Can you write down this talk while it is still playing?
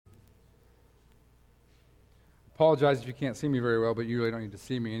apologize if you can't see me very well, but you really don't need to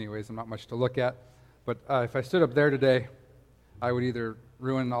see me anyways. I'm not much to look at. But if I stood up there today, I would either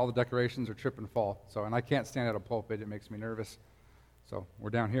ruin all the decorations or trip and fall. And I can't stand at a pulpit. It makes me nervous. So we're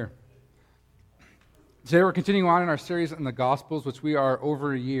down here. Today we're continuing on in our series in the Gospels, which we are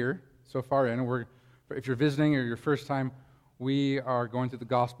over a year so far in. And if you're visiting or your first time, we are going through the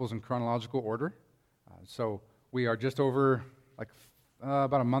Gospels in chronological order. So we are just over,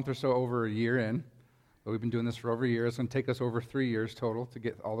 about a month or so over a year in. But we've been doing this for over a year. It's going to take us over 3 years total to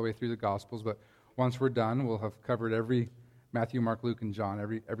get all the way through the Gospels. But once we're done, we'll have covered every Matthew, Mark, Luke, and John,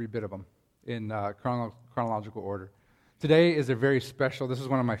 every bit of them in chronological order. Today is a very special, this is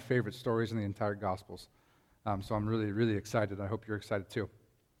one of my favorite stories in the entire Gospels. So I'm really, really excited. I hope you're excited too.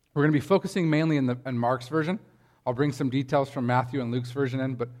 We're going to be focusing mainly in Mark's version. I'll bring some details from Matthew and Luke's version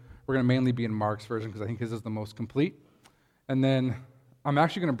in, but we're going to mainly be in Mark's version because I think his is the most complete. And then I'm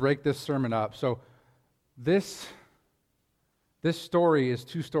actually going to break this sermon up. So this story is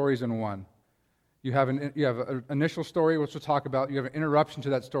 2 stories in one. You have an initial story, which we'll talk about. You have an interruption to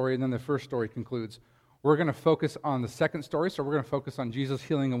that story, and then the first story concludes. We're going to focus on the second story, so we're going to focus on Jesus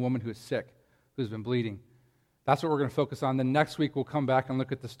healing a woman who is sick, who's been bleeding. That's what we're going to focus on. Then next week, we'll come back and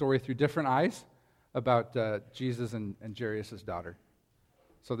look at the story through different eyes about Jesus and Jairus' daughter.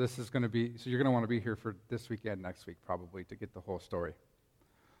 So this is going to be, so you're going to want to be here for this week and next week probably to get the whole story.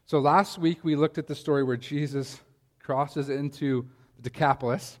 So last week, we looked at the story where Jesus crosses into the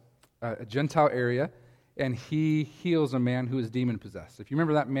Decapolis, a Gentile area, and he heals a man who is demon-possessed. If you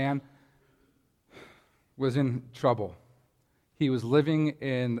remember, that man was in trouble. He was living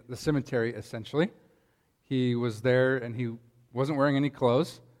in the cemetery, essentially. He was there, and he wasn't wearing any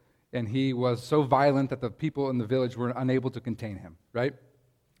clothes, and he was so violent that the people in the village were unable to contain him, right?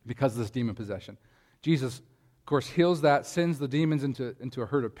 Because of this demon possession. Jesus, of course, heals that, sends the demons into a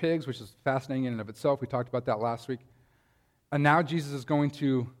herd of pigs, which is fascinating in and of itself. We talked about that last week. And now Jesus is going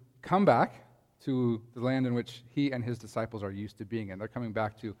to come back to the land in which he and his disciples are used to being in. They're coming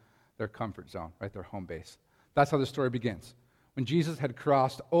back to their comfort zone, right, their home base. That's how the story begins. When Jesus had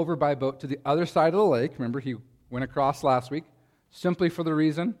crossed over by boat to the other side of the lake, remember he went across last week, simply for the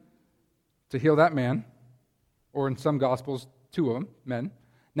reason to heal that man, or in some Gospels, 2 of them, men.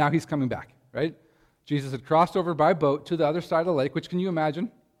 Now he's coming back, right? Jesus had crossed over by boat to the other side of the lake, which can you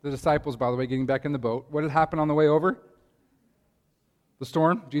imagine? The disciples, by the way, getting back in the boat. What had happened on the way over? The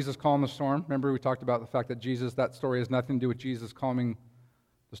storm. Jesus calmed the storm. Remember we talked about the fact that that story has nothing to do with Jesus calming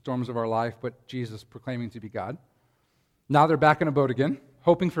the storms of our life, but Jesus proclaiming to be God. Now they're back in a boat again,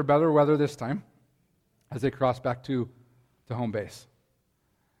 hoping for better weather this time as they cross back to home base.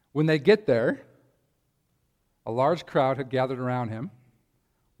 When they get there, a large crowd had gathered around him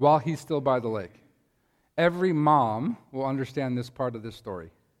while he's still by the lake. Every mom will understand this part of this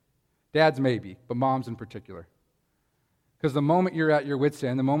story. Dads maybe, but moms in particular. Because the moment you're at your wit's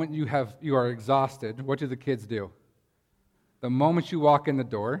end, the moment you are exhausted, what do the kids do? The moment you walk in the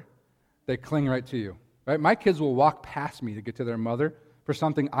door, they cling right to you. Right? My kids will walk past me to get to their mother for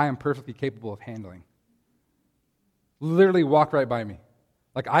something I am perfectly capable of handling. Literally walk right by me.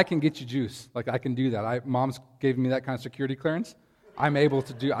 Like, I can get you juice. Like, I can do that. Mom's gave me that kind of security clearance. I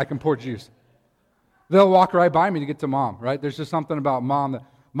can pour juice. They'll walk right by me to get to mom, right? There's just something about mom,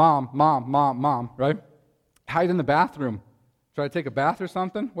 right? Hide in the bathroom. Try to take a bath or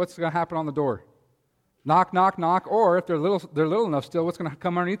something. What's going to happen on the door? Knock, knock, knock. Or if they're little enough still, what's going to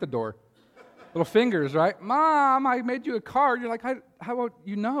come underneath the door? Little fingers, right? Mom, I made you a card. You're like, how about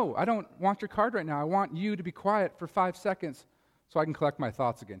you know? I don't want your card right now. I want you to be quiet for 5 seconds so I can collect my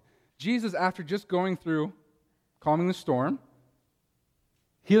thoughts again. Jesus, after just going through calming the storm,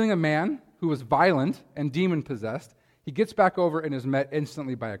 healing a man who was violent and demon-possessed, he gets back over and is met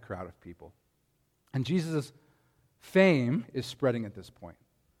instantly by a crowd of people. And Jesus' fame is spreading at this point.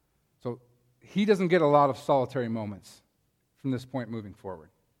 So he doesn't get a lot of solitary moments from this point moving forward.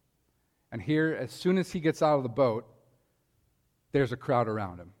 And here, as soon as he gets out of the boat, there's a crowd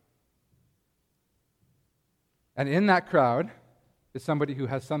around him. And in that crowd is somebody who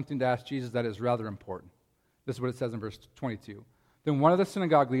has something to ask Jesus that is rather important. This is what it says in verse 22. Then one of the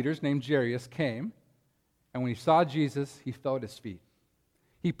synagogue leaders named Jairus came, and when he saw Jesus, he fell at his feet.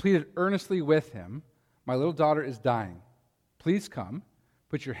 He pleaded earnestly with him, "My little daughter is dying. Please come,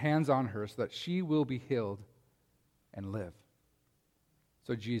 put your hands on her so that she will be healed and live."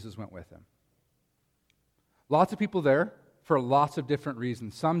 So Jesus went with him. Lots of people there for lots of different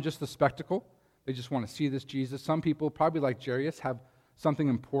reasons. Some just the spectacle. They just want to see this Jesus. Some people, probably like Jairus, have something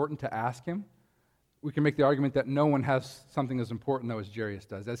important to ask him. We can make the argument that no one has something as important, though, as Jairus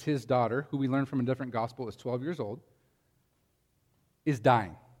does. As his daughter, who we learn from a different gospel is 12 years old, is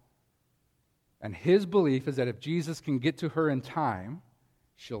dying. And his belief is that if Jesus can get to her in time,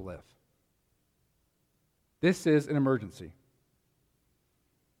 she'll live. This is an emergency.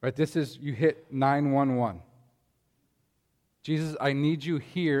 Right? This is, you hit 911. Jesus, I need you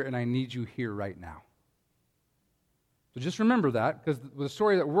here, and I need you here right now. So just remember that, because the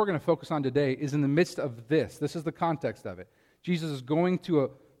story that we're going to focus on today is in the midst of this. This is the context of it. Jesus is going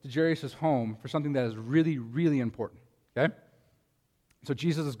to Jairus' home for something that is really, really important. Okay? So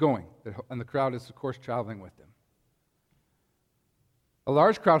Jesus is going, and the crowd is, of course, traveling with him. A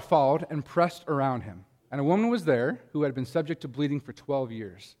large crowd followed and pressed around him, and a woman was there who had been subject to bleeding for 12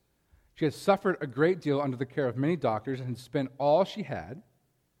 years. She had suffered a great deal under the care of many doctors and had spent all she had,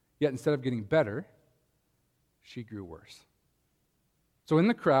 yet instead of getting better, she grew worse. So in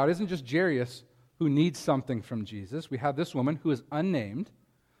the crowd isn't just Jairus who needs something from Jesus. We have this woman who is unnamed,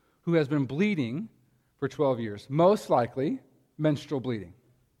 who has been bleeding for 12 years. Most likely, menstrual bleeding.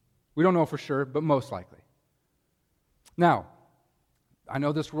 We don't know for sure, but most likely. Now, I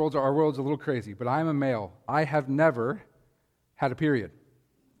know our world's a little crazy, but I'm a male. I have never had a period.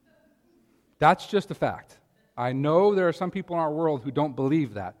 That's just a fact. I know there are some people in our world who don't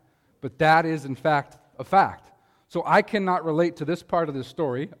believe that, but that is, in fact, a fact. So I cannot relate to this part of the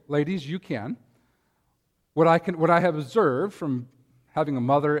story. Ladies, you can. What I have observed from having a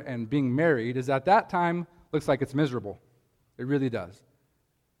mother and being married is at that time looks like it's miserable. It really does.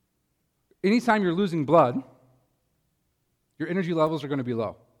 Anytime you're losing blood, your energy levels are going to be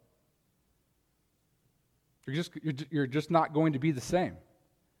low. You're just not going to be the same.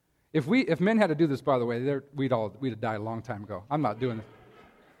 If men had to do this, by the way, we'd have died a long time ago. I'm not doing it.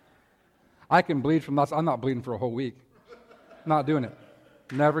 I can bleed from lots. I'm not bleeding for a whole week. Not doing it.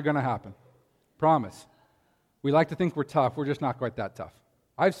 Never going to happen. Promise. We like to think we're tough. We're just not quite that tough.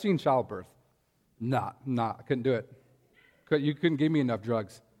 I've seen childbirth. I couldn't do it. You couldn't give me enough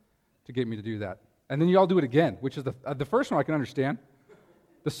drugs to get me to do that. And then you all do it again, which is the first one I can understand.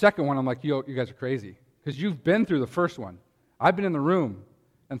 The second one, I'm like, you guys are crazy. Because you've been through the first one. I've been in the room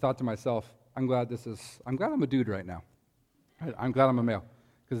and thought to myself, I'm glad I'm a dude right now. I'm glad I'm a male.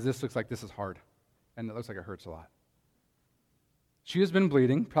 Because this looks like this is hard. And it looks like it hurts a lot. She has been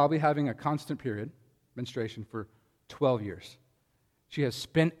bleeding, probably having a constant period, menstruation, for 12 years. She has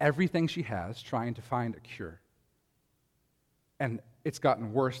spent everything she has trying to find a cure. And it's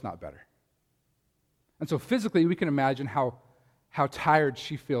gotten worse, not better. And so physically, we can imagine how tired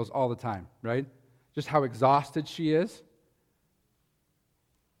she feels all the time, right? Just how exhausted she is.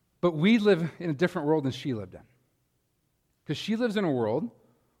 But we live in a different world than she lived in. Because she lives in a world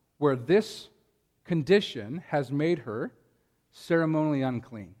where this condition has made her ceremonially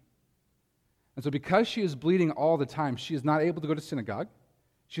unclean. And so because she is bleeding all the time, she is not able to go to synagogue.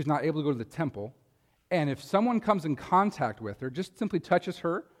 She's not able to go to the temple. And if someone comes in contact with her, just simply touches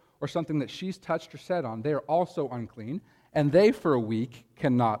her or something that she's touched or said on, they are also unclean. And they, for a week,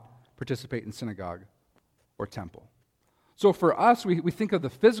 cannot participate in synagogue or temple. So for us, we think of the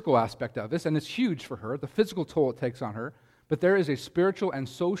physical aspect of this, and it's huge for her, the physical toll it takes on her, but there is a spiritual and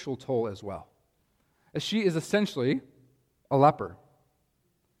social toll as well. As she is essentially a leper.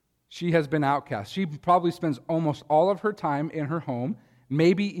 She has been outcast. She probably spends almost all of her time in her home,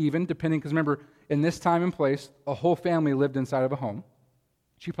 maybe even, depending, because remember, in this time and place, a whole family lived inside of a home.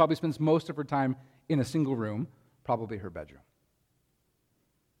 She probably spends most of her time in a single room, probably her bedroom.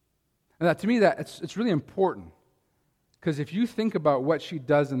 And that, to me, it's really important, because if you think about what she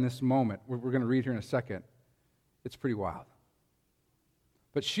does in this moment, we're going to read here in a second, it's pretty wild.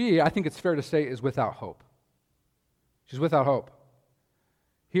 But she, I think it's fair to say, is without hope. She's without hope.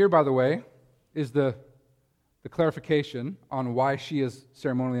 Here, by the way, is the clarification on why she is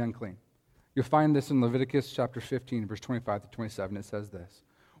ceremonially unclean. You'll find this in Leviticus chapter 15, verse 25 to 27. It says this: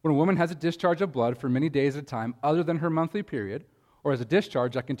 when a woman has a discharge of blood for many days at a time other than her monthly period, or has a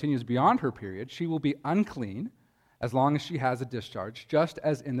discharge that continues beyond her period, she will be unclean as long as she has a discharge, just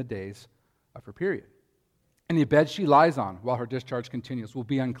as in the days of her period. Any bed she lies on while her discharge continues will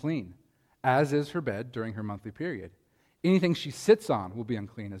be unclean, as is her bed during her monthly period. Anything she sits on will be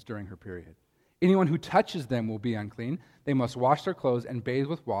unclean as during her period. Anyone who touches them will be unclean. They must wash their clothes and bathe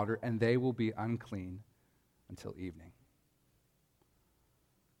with water, and they will be unclean until evening.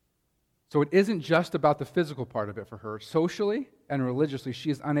 So it isn't just about the physical part of it for her. Socially and religiously, she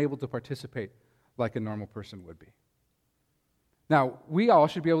is unable to participate like a normal person would be. Now, we all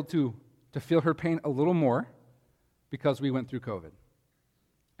should be able to feel her pain a little more because we went through COVID.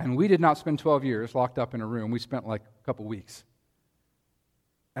 And we did not spend 12 years locked up in a room. We spent like a couple weeks.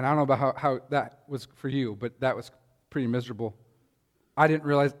 And I don't know about how that was for you, but that was pretty miserable. I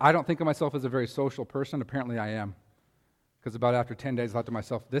don't think of myself as a very social person. Apparently I am. Because about after 10 days, I thought to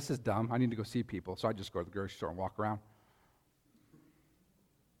myself, this is dumb. I need to go see people. So I just go to the grocery store and walk around.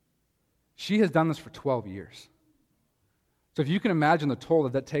 She has done this for 12 years. So if you can imagine the toll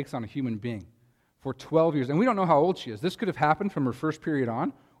that takes on a human being for 12 years, and we don't know how old she is. This could have happened from her first period on,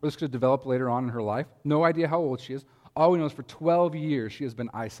 or this could have developed later on in her life. No idea how old she is. All we know is for 12 years she has been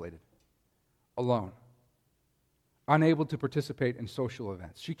isolated, alone, unable to participate in social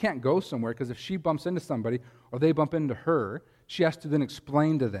events. She can't go somewhere because if she bumps into somebody or they bump into her, she has to then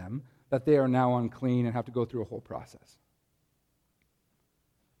explain to them that they are now unclean and have to go through a whole process.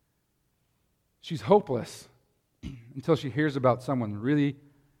 She's hopeless until she hears about someone really,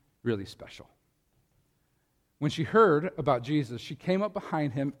 really special. When she heard about Jesus, she came up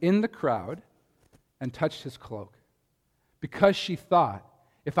behind him in the crowd and touched his cloak because she thought,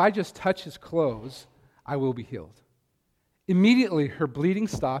 if I just touch his clothes, I will be healed. Immediately, her bleeding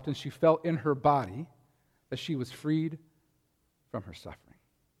stopped and she felt in her body that she was freed from her suffering.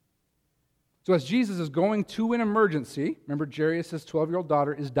 So as Jesus is going to an emergency, remember Jairus' 12-year-old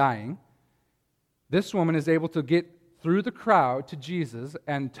daughter is dying, this woman is able to get through the crowd to Jesus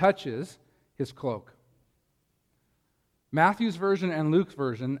and touches his cloak. Matthew's version and Luke's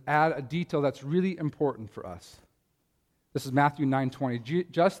version add a detail that's really important for us. This is Matthew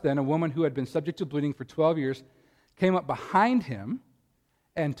 9:20. Just then, a woman who had been subject to bleeding for 12 years came up behind him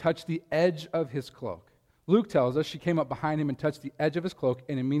and touched the edge of his cloak. Luke tells us she came up behind him and touched the edge of his cloak,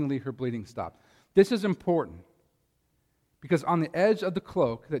 and immediately her bleeding stopped. This is important because on the edge of the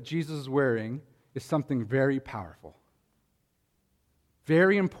cloak that Jesus is wearing is something very powerful.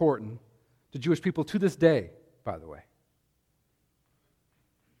 Very important to Jewish people to this day, by the way.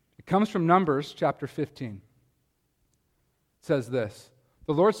 It comes from Numbers chapter 15. It says this,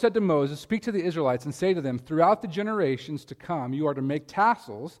 "The Lord said to Moses, speak to the Israelites and say to them, throughout the generations to come, you are to make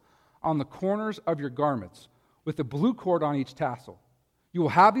tassels on the corners of your garments with a blue cord on each tassel. You will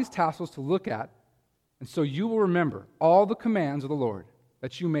have these tassels to look at, and so you will remember all the commands of the Lord,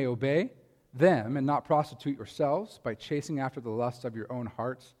 that you may obey them and not prostitute yourselves by chasing after the lusts of your own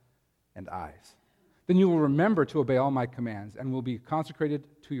hearts and eyes. Then you will remember to obey all my commands and will be consecrated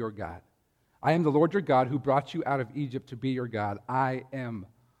to your God. I am the Lord your God who brought you out of Egypt to be your God. I am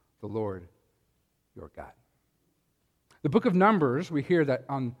the Lord your God." The book of Numbers, we hear that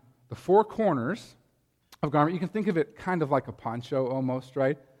on the four corners of garment, you can think of it kind of like a poncho almost,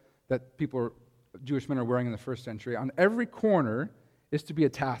 right? That Jewish men are wearing in the first century. On every corner is to be a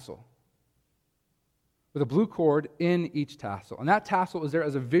tassel with a blue cord in each tassel. And that tassel is there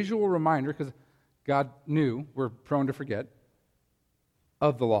as a visual reminder, because God knew we're prone to forget,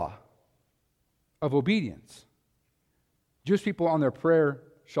 of the law, of obedience. Jewish people on their prayer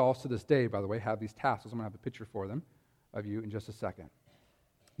shawls to this day, by the way, have these tassels. I'm going to have a picture for them of you in just a second.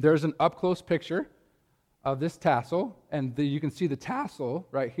 There's an up-close picture of this tassel, and you can see the tassel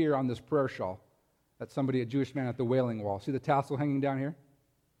right here on this prayer shawl. That's a Jewish man at the Wailing Wall. See the tassel hanging down here?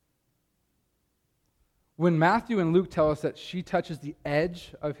 When Matthew and Luke tell us that she touches the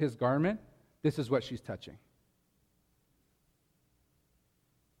edge of his garment, this is what she's touching.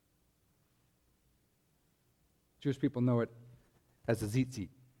 Jewish people know it as a tzitzit.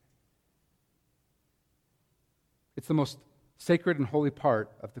 It's the most sacred and holy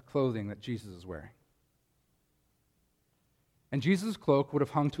part of the clothing that Jesus is wearing. And Jesus' cloak would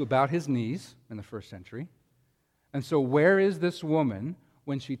have hung to about his knees in the first century. And so where is this woman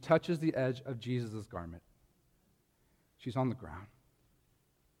when she touches the edge of Jesus' garment? She's on the ground.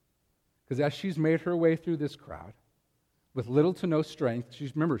 Because as she's made her way through this crowd, with little to no strength,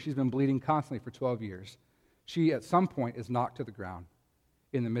 she's been bleeding constantly for 12 years. She, at some point, is knocked to the ground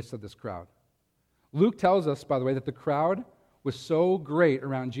in the midst of this crowd. Luke tells us, by the way, that the crowd was so great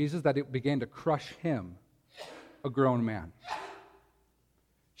around Jesus that it began to crush him, a grown man.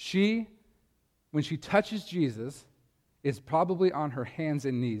 She, when she touches Jesus, is probably on her hands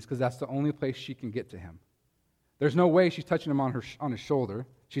and knees because that's the only place she can get to him. There's no way she's touching him on his shoulder.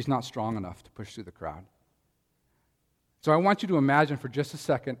 She's not strong enough to push through the crowd. So I want you to imagine for just a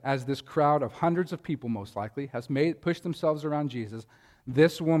second, as this crowd of hundreds of people most likely has pushed themselves around Jesus,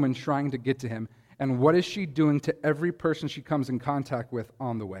 this woman trying to get to him, and what is she doing to every person she comes in contact with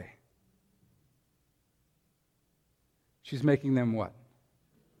on the way? She's making them what?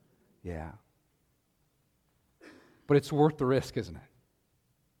 Yeah. But it's worth the risk, isn't it?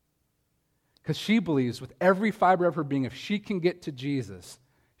 Because she believes with every fiber of her being, if she can get to Jesus,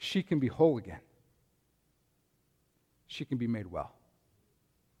 she can be whole again. She can be made well.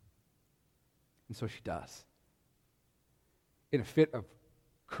 And so she does. In a fit of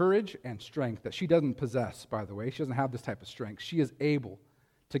courage and strength that she doesn't possess, by the way. She doesn't have this type of strength. She is able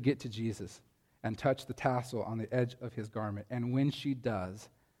to get to Jesus and touch the tassel on the edge of his garment. And when she does,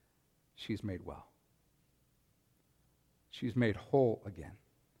 she's made well. She's made whole again.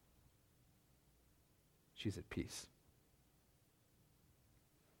 She's at peace.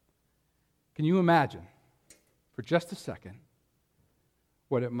 Can you imagine, for just a second,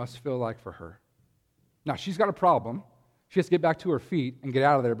 what it must feel like for her? Now, she's got a problem. She has to get back to her feet and get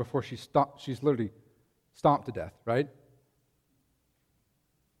out of there before she's literally stomped to death, right?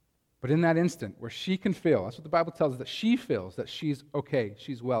 But in that instant where she can feel, that's what the Bible tells us, that she feels that she's okay,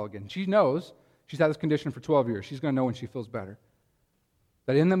 she's well again. She knows she's had this condition for 12 years. She's going to know when she feels better.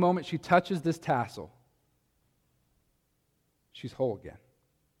 That in the moment she touches this tassel, she's whole again.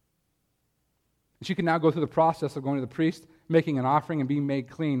 And she can now go through the process of going to the priest, making an offering and being made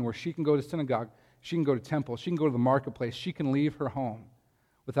clean, where she can go to synagogue, she can go to temple, she can go to the marketplace, she can leave her home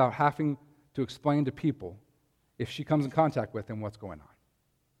without having to explain to people, if she comes in contact with them, what's going on.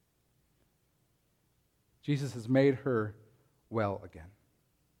 Jesus has made her well again.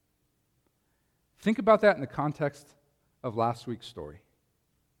 Think about that in the context of last week's story,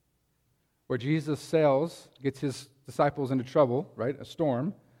 where Jesus gets his disciples into trouble, right, a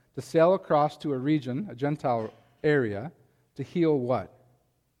storm, to sail across to a region, a Gentile area, to heal what?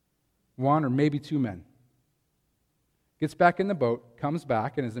 One or maybe two men. Gets back in the boat, comes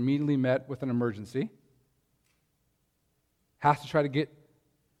back, and is immediately met with an emergency. Has to try to get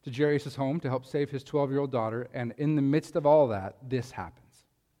to Jairus' home to help save his 12-year-old daughter, and in the midst of all that, this happens.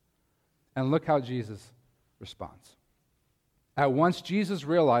 And look how Jesus responds. At once, Jesus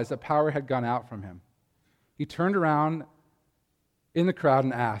realized that power had gone out from him. He turned around in the crowd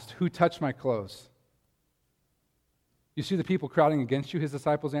and asked, "Who touched my clothes?" You see the people crowding against you, his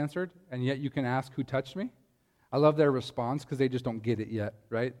disciples answered, and yet you can ask, "Who touched me?" I love their response because they just don't get it yet,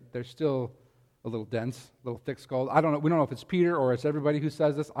 right? They're still a little dense, a little thick-skulled. I don't know. We don't know if it's Peter or it's everybody who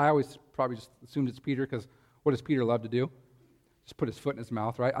says this. I always probably just assumed it's Peter because what does Peter love to do? Just put his foot in his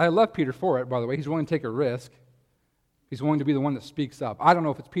mouth, right? I love Peter for it, by the way. He's willing to take a risk. He's willing to be the one that speaks up. I don't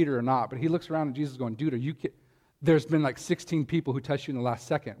know if it's Peter or not, but he looks around and Jesus is going, "Dude, are you kidding? There's been like 16 people who touched you in the last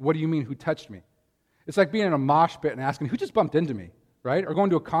second. What do you mean, who touched me?" It's like being in a mosh pit and asking, "Who just bumped into me?" Right? Or going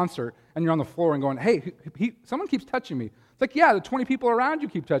to a concert and you're on the floor and going, "Hey, someone keeps touching me." It's like, yeah, the 20 people around you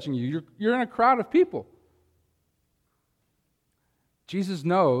keep touching you. You're in a crowd of people. Jesus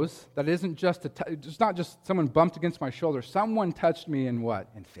knows that it isn't just it's not just someone bumped against my shoulder. Someone touched me in what?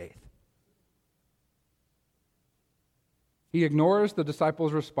 In faith. He ignores the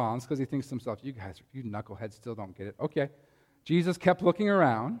disciples' response because he thinks to himself, you knuckleheads still don't get it. Okay. Jesus kept looking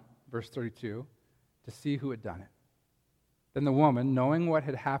around, verse 32, to see who had done it. Then the woman, knowing what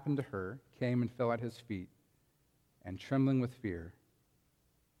had happened to her, came and fell at his feet, and trembling with fear,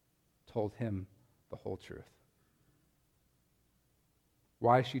 told him the whole truth.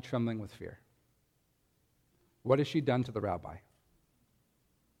 Why is she trembling with fear? What has she done to the rabbi?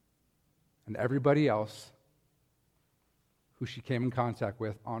 And everybody else who she came in contact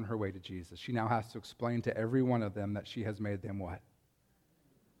with on her way to Jesus. She now has to explain to every one of them that she has made them what?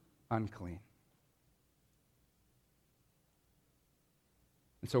 Unclean.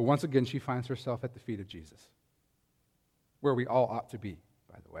 And so once again, she finds herself at the feet of Jesus, where we all ought to be,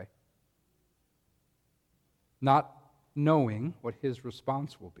 by the way. Not knowing what his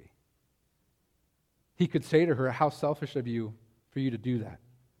response will be. He could say to her, "How selfish of you for you to do that.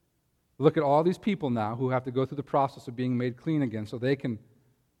 Look at all these people now who have to go through the process of being made clean again so they can,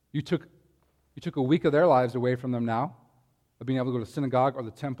 you took a week of their lives away from them now, of being able to go to synagogue or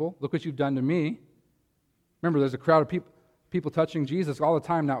the temple. Look what you've done to me." Remember, there's a crowd of people touching Jesus all the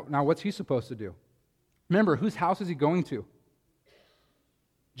time. Now what's he supposed to do? Remember, whose house is he going to?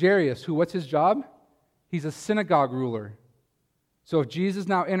 Jairus, what's his job? He's a synagogue ruler. So if Jesus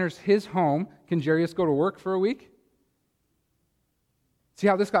now enters his home, can Jairus go to work for a week? See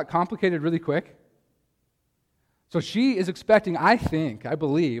how this got complicated really quick? So she is expecting, I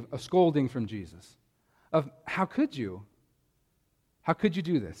believe, a scolding from Jesus of, how could you? How could you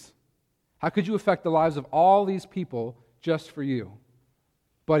do this? How could you affect the lives of all these people just for you?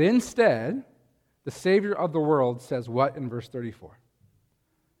 But instead, the Savior of the world says what in verse 34?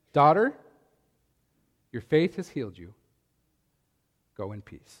 "Daughter, your faith has healed you. Go in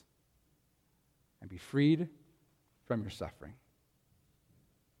peace and be freed from your suffering."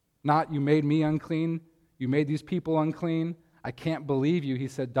 Not, "You made me unclean. You made these people unclean. I can't believe you." He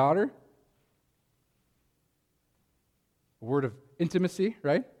said, "Daughter," a word of intimacy,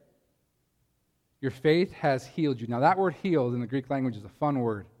 right? "Your faith has healed you." Now, that word healed in the Greek language is a fun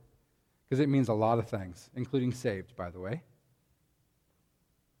word because it means a lot of things, including saved, by the way.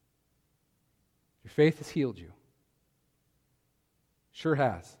 Your faith has healed you. Sure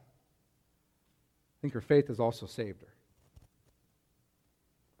has. think her faith has also saved her.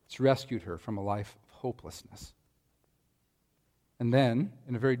 It's rescued her from a life of hopelessness. And then,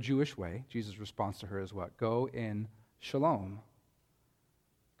 in a very Jewish way, Jesus' response to her is what? Go in shalom.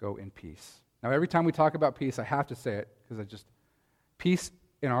 Go in peace. Now, every time we talk about peace, I have to say it, because peace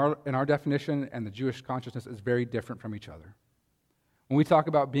in our definition and the Jewish consciousness is very different from each other. When we talk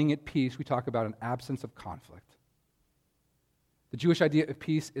about being at peace, we talk about an absence of conflict. The Jewish idea of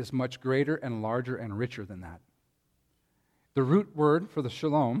peace is much greater and larger and richer than that. The root word for the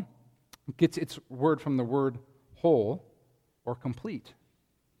shalom gets its word from the word whole or complete.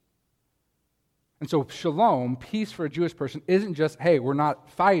 And so shalom, peace for a Jewish person, isn't just, hey, we're not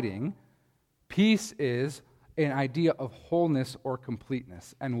fighting. Peace is an idea of wholeness or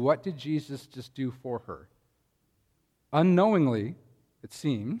completeness. And what did Jesus just do for her? Unknowingly, it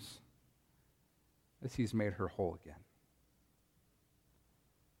seems, as he's made her whole again.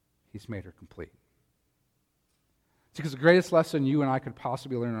 He's made her complete. It's because the greatest lesson you and I could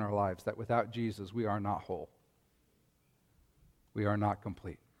possibly learn in our lives, that without Jesus, we are not whole. We are not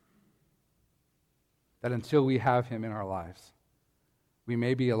complete. That until we have him in our lives, we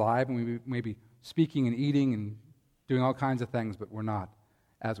may be alive and we may be speaking and eating and doing all kinds of things, but we're not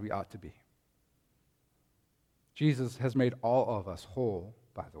as we ought to be. Jesus has made all of us whole,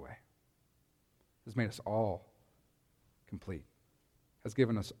 by the way. Has made us all complete. Has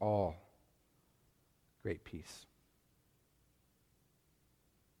given us all great peace.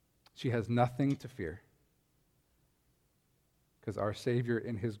 She has nothing to fear, because our Savior,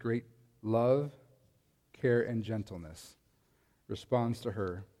 in his great love, care, and gentleness, responds to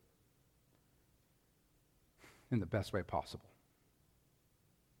her in the best way possible.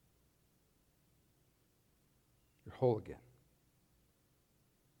 You're whole again.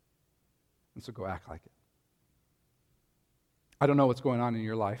 And so go act like it. I don't know what's going on in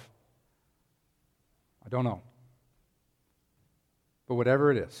your life. I don't know. But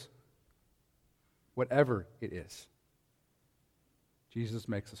whatever it is, Jesus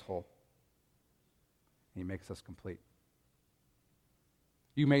makes us whole. He makes us complete.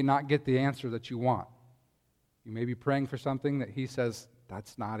 You may not get the answer that you want. You may be praying for something that he says,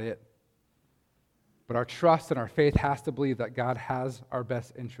 that's not it. But our trust and our faith has to believe that God has our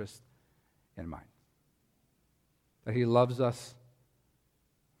best interest in mind. That he loves us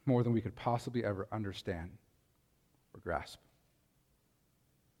more than we could possibly ever understand or grasp.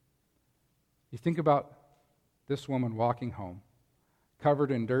 You think about this woman walking home,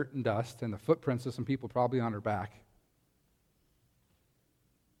 covered in dirt and dust, and the footprints of some people probably on her back.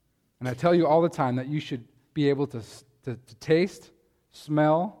 And I tell you all the time that you should be able to taste,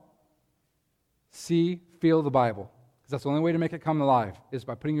 smell, see, feel the Bible. Because that's the only way to make it come alive, is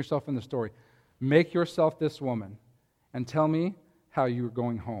by putting yourself in the story. Make yourself this woman and tell me how you are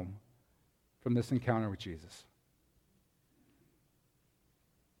going home from this encounter with Jesus.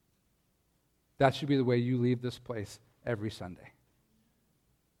 That should be the way you leave this place every Sunday.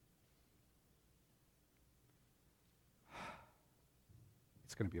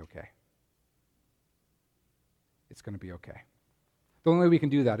 It's going to be okay. It's going to be okay. The only way we can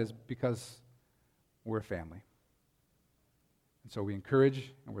do that is because we're a family. And so we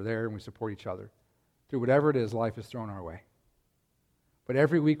encourage, and we're there, and we support each other through whatever it is life is thrown our way. But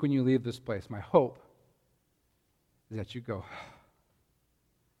every week when you leave this place, my hope is that you go,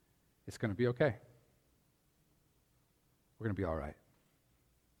 it's going to be okay. We're going to be all right.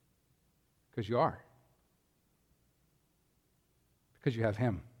 Because you are. Because you have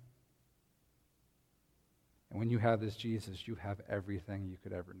him. And when you have this Jesus, you have everything you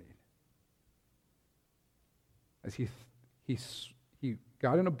could ever need. As he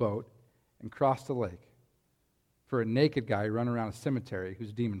got in a boat and crossed the lake for a naked guy running around a cemetery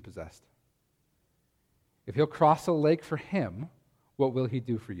who's demon-possessed. If he'll cross a lake for him, what will he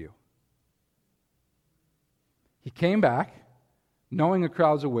do for you? He came back, knowing a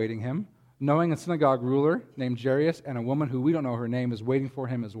crowd's awaiting him, knowing a synagogue ruler named Jairus and a woman who we don't know her name is waiting for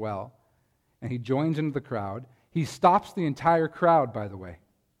him as well. And he joins into the crowd. He stops the entire crowd, by the way.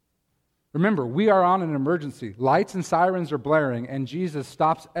 Remember, we are on an emergency. Lights and sirens are blaring, and Jesus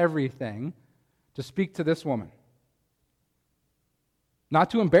stops everything to speak to this woman. Not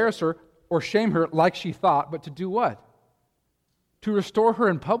to embarrass her or shame her like she thought, but to do what? To restore her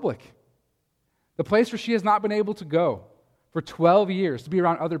in public. The place where she has not been able to go for 12 years, to be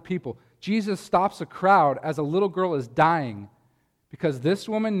around other people. Jesus stops a crowd as a little girl is dying because this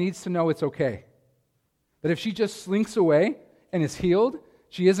woman needs to know it's okay. That if she just slinks away and is healed,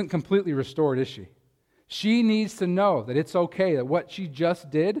 she isn't completely restored, is she? She needs to know that it's okay, that what she just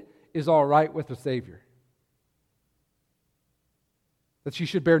did is all right with the Savior. That she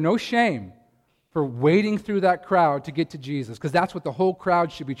should bear no shame for wading through that crowd to get to Jesus, because that's what the whole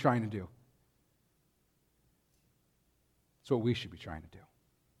crowd should be trying to do. It's what we should be trying to do.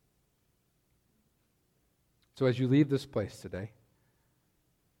 So as you leave this place today,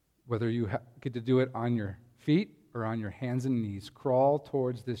 whether you get to do it on your feet or on your hands and knees, crawl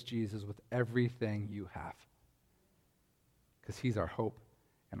towards this Jesus with everything you have, because he's our hope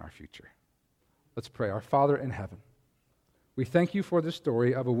and our future. Let's pray. Our Father in heaven, we thank you for the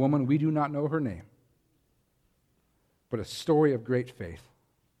story of a woman we do not know her name, but a story of great faith.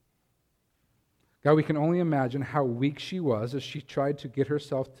 God, we can only imagine how weak she was as she tried to get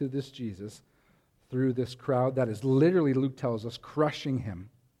herself to this Jesus through this crowd that is literally, Luke tells us, crushing him.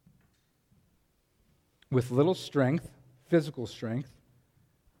 With little strength, physical strength,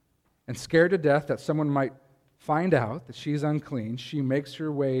 and scared to death that someone might find out that she's unclean, she makes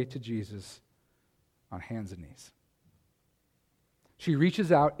her way to Jesus on hands and knees. She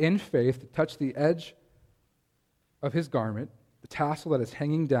reaches out in faith to touch the edge of his garment, the tassel that is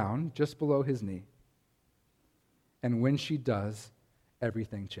hanging down just below his knee. And when she does,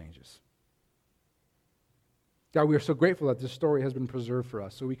 everything changes. God, we are so grateful that this story has been preserved for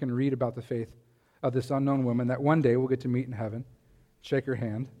us so we can read about the faith of this unknown woman that one day we'll get to meet in heaven, shake her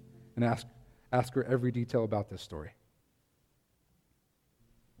hand, and ask her every detail about this story.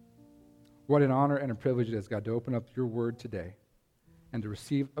 What an honor and a privilege it is, God, to open up your word today and to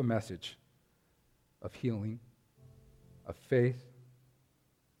receive a message of healing, of faith,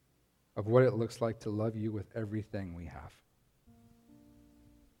 of what it looks like to love you with everything we have.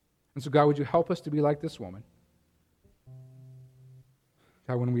 And so, God, would you help us to be like this woman?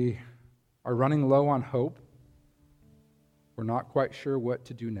 God, when we are running low on hope, we're not quite sure what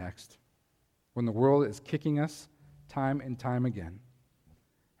to do next. When the world is kicking us time and time again,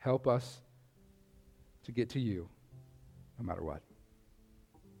 help us to get to you no matter what.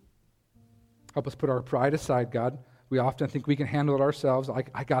 Help us put our pride aside, God. We often think we can handle it ourselves.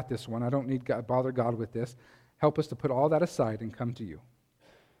 I got this one. I don't need to bother God with this. Help us to put all that aside and come to you,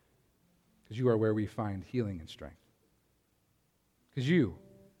 because you are where we find healing and strength. Because you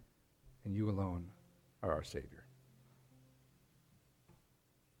and you alone are our Savior.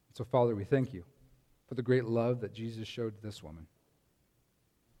 So, Father, we thank you for the great love that Jesus showed to this woman.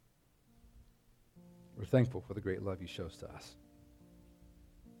 We're thankful for the great love he shows to us.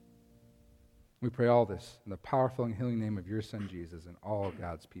 We pray all this in the powerful and healing name of your Son, Jesus, and all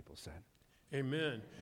God's people said. Amen.